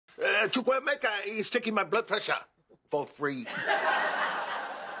Chukwuemeka is taking my blood pressure for free.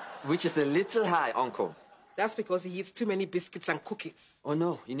 Which is a little high, Uncle. That's because he eats too many biscuits and cookies. Oh,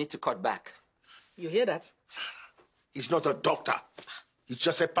 no, you need to cut back. You hear that? He's not a doctor. He's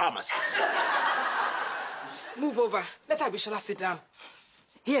just a pharmacist. Move over. Let Abishola sit down.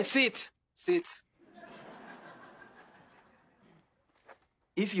 Here, sit. Sit.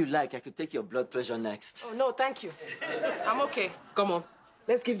 If you like, I could take your blood pressure next. Oh, no, thank you. I'm okay. Come on.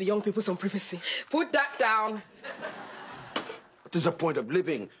 Let's give the young people some privacy. Put that down. What is the point of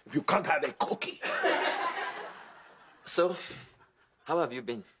living if you can't have a cookie? So, how have you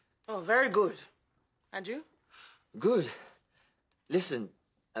been? Oh, very good. And you? Good. Listen,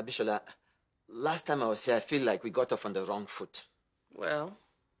 Abishola, last time I was here, I feel like we got off on the wrong foot. Well,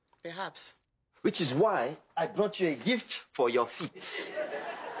 perhaps. Which is why I brought you a gift for your feet.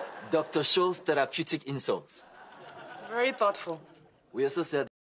 Dr. Scholl's therapeutic insoles. Very thoughtful. We also said